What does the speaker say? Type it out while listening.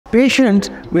Patients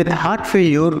with heart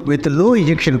failure with low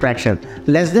ejection fraction,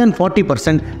 less than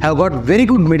 40%, have got very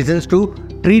good medicines to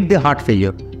treat the heart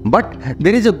failure. But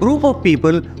there is a group of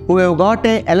people who have got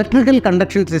an electrical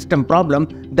conduction system problem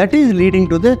that is leading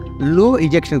to the low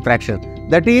ejection fraction.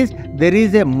 That is, there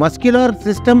is a muscular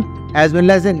system as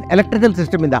well as an electrical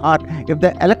system in the heart. If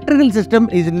the electrical system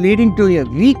is leading to a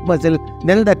weak muscle,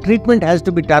 then the treatment has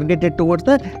to be targeted towards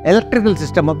the electrical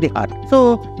system of the heart.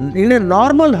 So, in a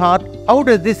normal heart, how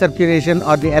does the circulation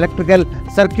or the electrical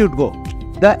circuit go?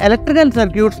 The electrical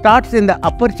circuit starts in the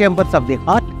upper chambers of the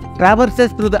heart,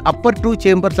 traverses through the upper two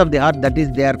chambers of the heart, that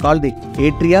is, they are called the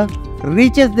atria,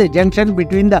 reaches the junction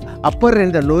between the upper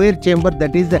and the lower chamber,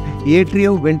 that is the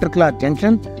atrioventricular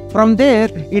junction. From there,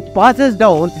 it passes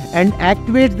down and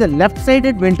activates the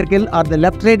left-sided ventricle or the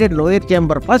left-sided lower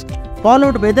chamber first,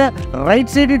 followed by the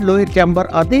right-sided lower chamber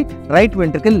or the right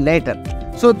ventricle later.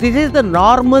 So, this is the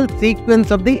normal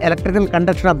sequence of the electrical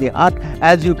conduction of the heart,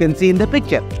 as you can see in the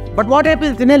picture. But what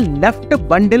happens in a left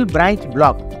bundle branch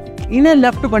block? In a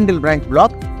left bundle branch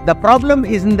block, the problem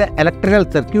is in the electrical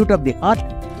circuit of the heart.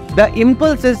 The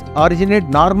impulses originate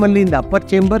normally in the upper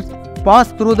chambers,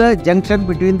 pass through the junction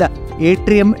between the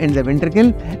atrium and the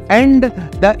ventricle, and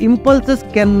the impulses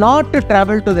cannot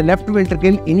travel to the left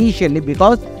ventricle initially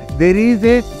because there is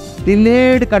a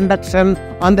delayed conduction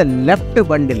on the left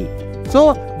bundle.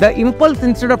 So, the impulse,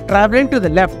 instead of traveling to the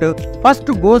left, first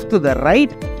goes to the right,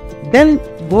 then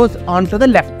goes on to the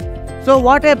left. So,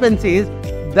 what happens is,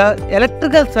 the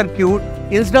electrical circuit,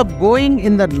 instead of going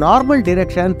in the normal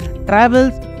direction,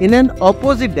 travels in an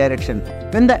opposite direction.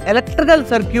 When the electrical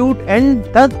circuit and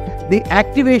thus the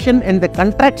activation and the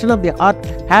contraction of the heart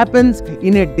happens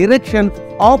in a direction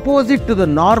opposite to the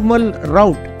normal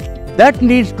route, that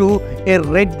leads to a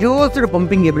reduced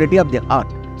pumping ability of the heart.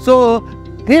 So,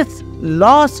 this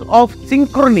loss of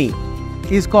synchrony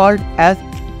is called as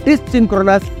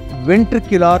dysynchronous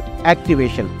ventricular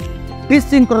activation.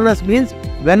 Dysynchronous means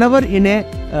whenever in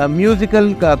a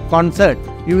musical concert,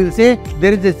 you will say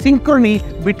there is a synchrony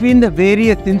between the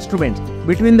various instruments,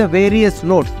 between the various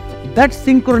notes. That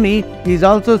synchrony is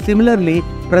also similarly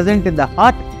present in the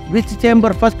heart, which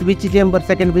chamber first, which chamber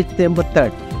second, which chamber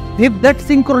third. If that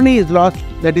synchrony is lost,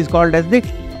 that is called as the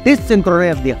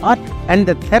dyssynchrony of the heart, and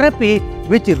the therapy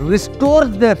which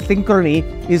restores the synchrony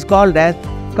is called as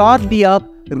cardiac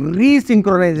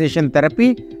resynchronization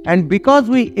therapy. And because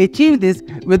we achieve this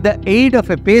with the aid of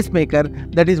a pacemaker,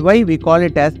 that is why we call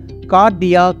it as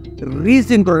cardiac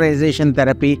resynchronization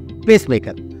therapy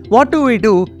pacemaker. What do we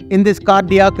do in this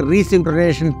cardiac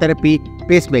resynchronization therapy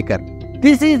pacemaker?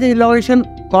 This is the innovation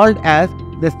called as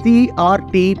the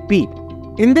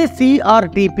CRTP. In this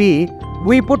CRTP,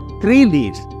 we put 3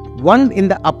 leads. One in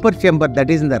the upper chamber,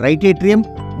 that is in the right atrium,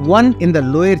 one in the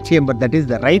lower chamber, that is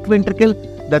the right ventricle,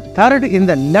 the third in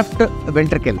the left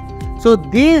ventricle. So,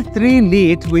 these 3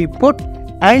 leads we put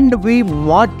and we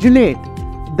modulate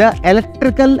the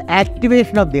electrical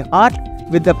activation of the heart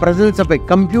with the presence of a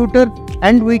computer,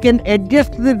 and we can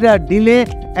adjust the delay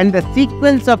and the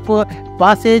sequence of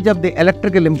passage of the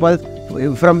electrical impulse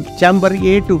from chamber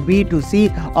A to B to C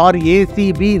or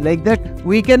ACB, like that.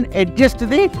 We can adjust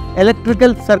the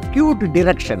electrical circuit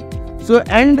direction. So,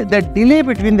 and the delay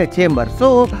between the chambers.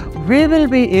 So, we will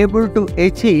be able to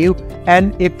achieve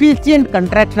an efficient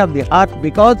contraction of the heart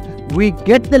because we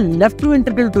get the left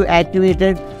ventricle to activate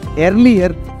it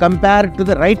earlier compared to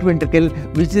the right ventricle,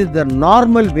 which is the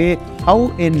normal way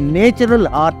how a natural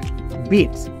heart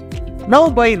beats. Now,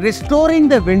 by restoring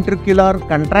the ventricular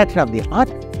contraction of the heart,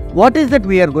 what is that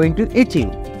we are going to achieve?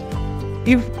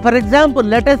 If, for example,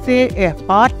 let us say a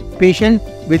heart patient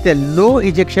with a low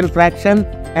ejection fraction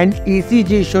and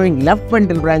ECG showing left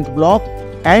bundle branch block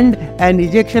and an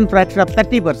ejection fraction of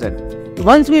 30%.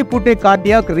 Once we put a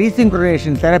cardiac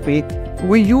resynchronization therapy,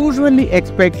 we usually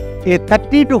expect a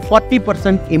 30 to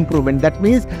 40% improvement. That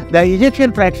means the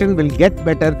ejection fraction will get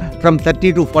better from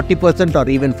 30 to 40% or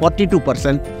even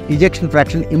 42% ejection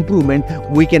fraction improvement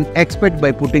we can expect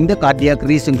by putting the cardiac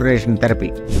resynchronization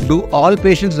therapy. Do all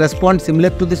patients respond similar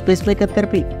to this pacemaker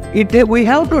therapy? We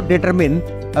have to determine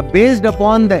based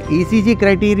upon the ECG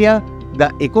criteria, the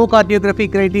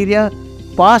echocardiography criteria,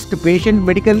 past patient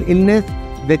medical illness,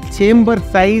 the chamber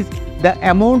size, the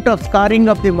amount of scarring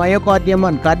of the myocardium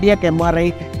on cardiac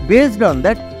MRI. Based on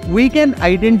that, we can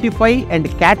identify and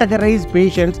categorize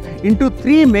patients into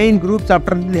 3 main groups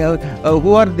after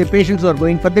who are the patients who are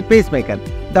going for the pacemaker.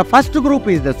 The first group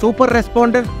is the super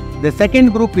responder, the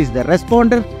second group is the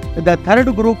responder, the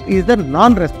third group is the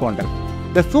non-responder.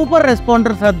 The super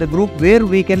responders are the group where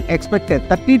we can expect a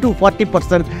 30 to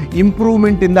 40%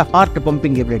 improvement in the heart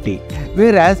pumping ability,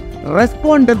 whereas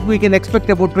responders we can expect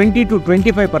about 20 to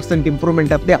 25%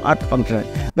 improvement of the heart function,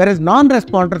 whereas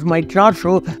non-responders might not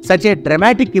show such a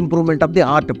dramatic improvement of the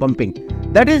heart pumping.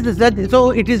 That is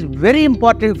so it is very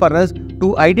important for us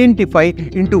to identify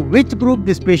into which group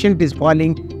this patient is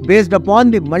falling based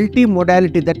upon the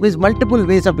multimodality, that means multiple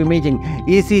ways of imaging,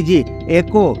 ECG,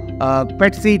 echo,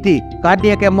 PET CT,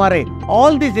 cardiac MRI.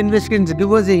 All these investigations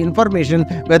give us the information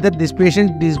whether this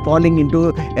patient is falling into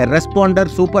a responder,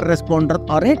 super responder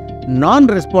or a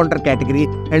non-responder category,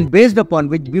 and based upon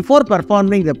which before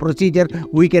performing the procedure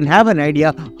we can have an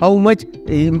idea how much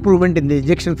improvement in the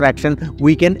ejection fraction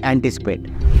we can anticipate.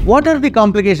 What are the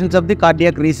complications of the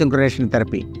cardiac resynchronization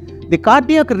therapy? The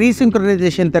cardiac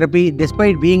resynchronization therapy,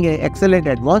 despite being an excellent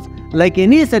advance, like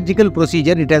any surgical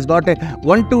procedure, it has got a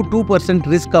 1 to 2%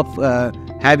 risk of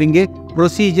having a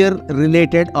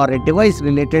procedure-related or a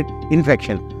device-related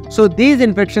infection. So these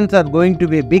infections are going to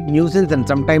be a big nuisance and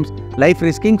sometimes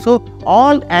life-risking. So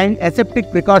all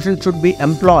aseptic precautions should be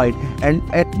employed, and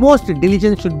utmost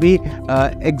diligence should be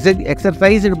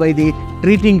exercised by the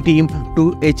treating team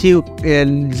to achieve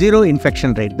a zero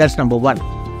infection rate. That's number one.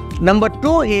 Number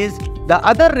two is the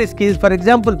other risk is, for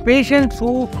example, patients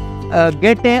who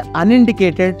get a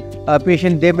unindicated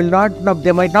patient, they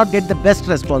might not get the best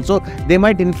response. So they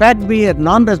might in fact be a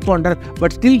non-responder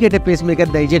but still get a pacemaker.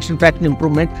 The ejection fraction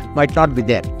improvement might not be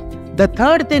there. The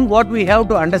third thing what we have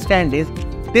to understand is,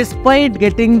 despite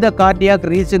getting the cardiac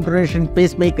resynchronization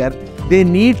pacemaker, they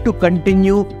need to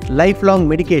continue lifelong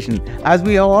medication. As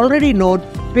we have already known,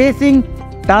 pacing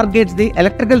targets the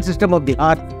electrical system of the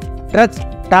heart. Drugs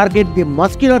target the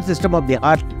muscular system of the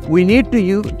heart. We need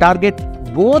to target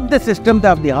both the systems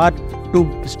of the heart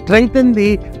to strengthen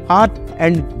the heart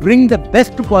and bring the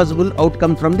best possible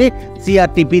outcome from the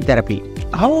CRTP therapy.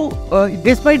 How,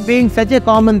 despite being such a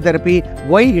common therapy,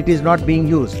 why it is not being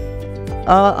used?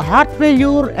 Heart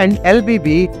failure and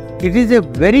LVB, it is a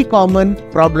very common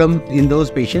problem in those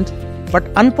patients, but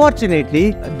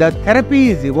unfortunately the therapy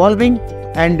is evolving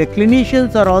and the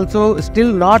clinicians are also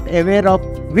still not aware of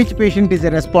which patient is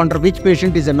a responder, which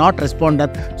patient is a not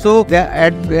responder. So the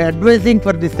advising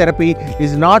for this therapy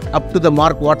is not up to the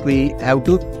mark what we have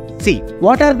to see.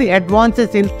 What are the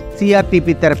advances in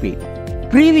CRTP therapy?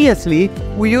 Previously,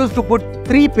 we used to put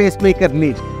 3 pacemaker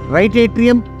leads, right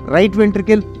atrium, right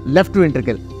ventricle, left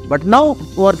ventricle. But now,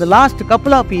 over the last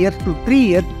couple of years to 3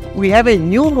 years, we have a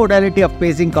new modality of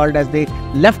pacing called as the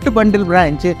left bundle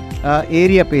branch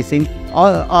area pacing,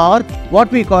 or what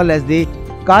we call as the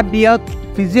cardiac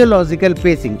physiological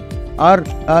pacing.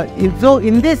 So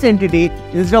in this entity,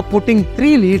 instead of putting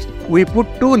 3 leads, we put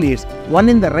 2 leads, one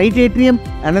in the right atrium,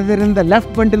 another in the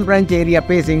left bundle branch area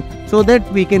pacing, so that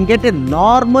we can get a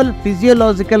normal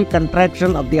physiological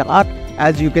contraction of the heart,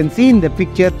 as you can see in the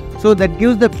picture. So that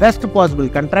gives the best possible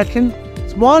contraction.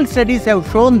 Small studies have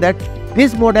shown that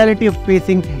this modality of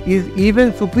pacing is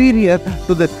even superior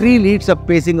to the 3 leads of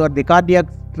pacing or the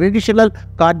traditional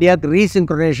cardiac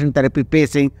resynchronization therapy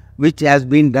pacing, which has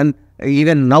been done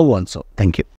even now also. Thank you.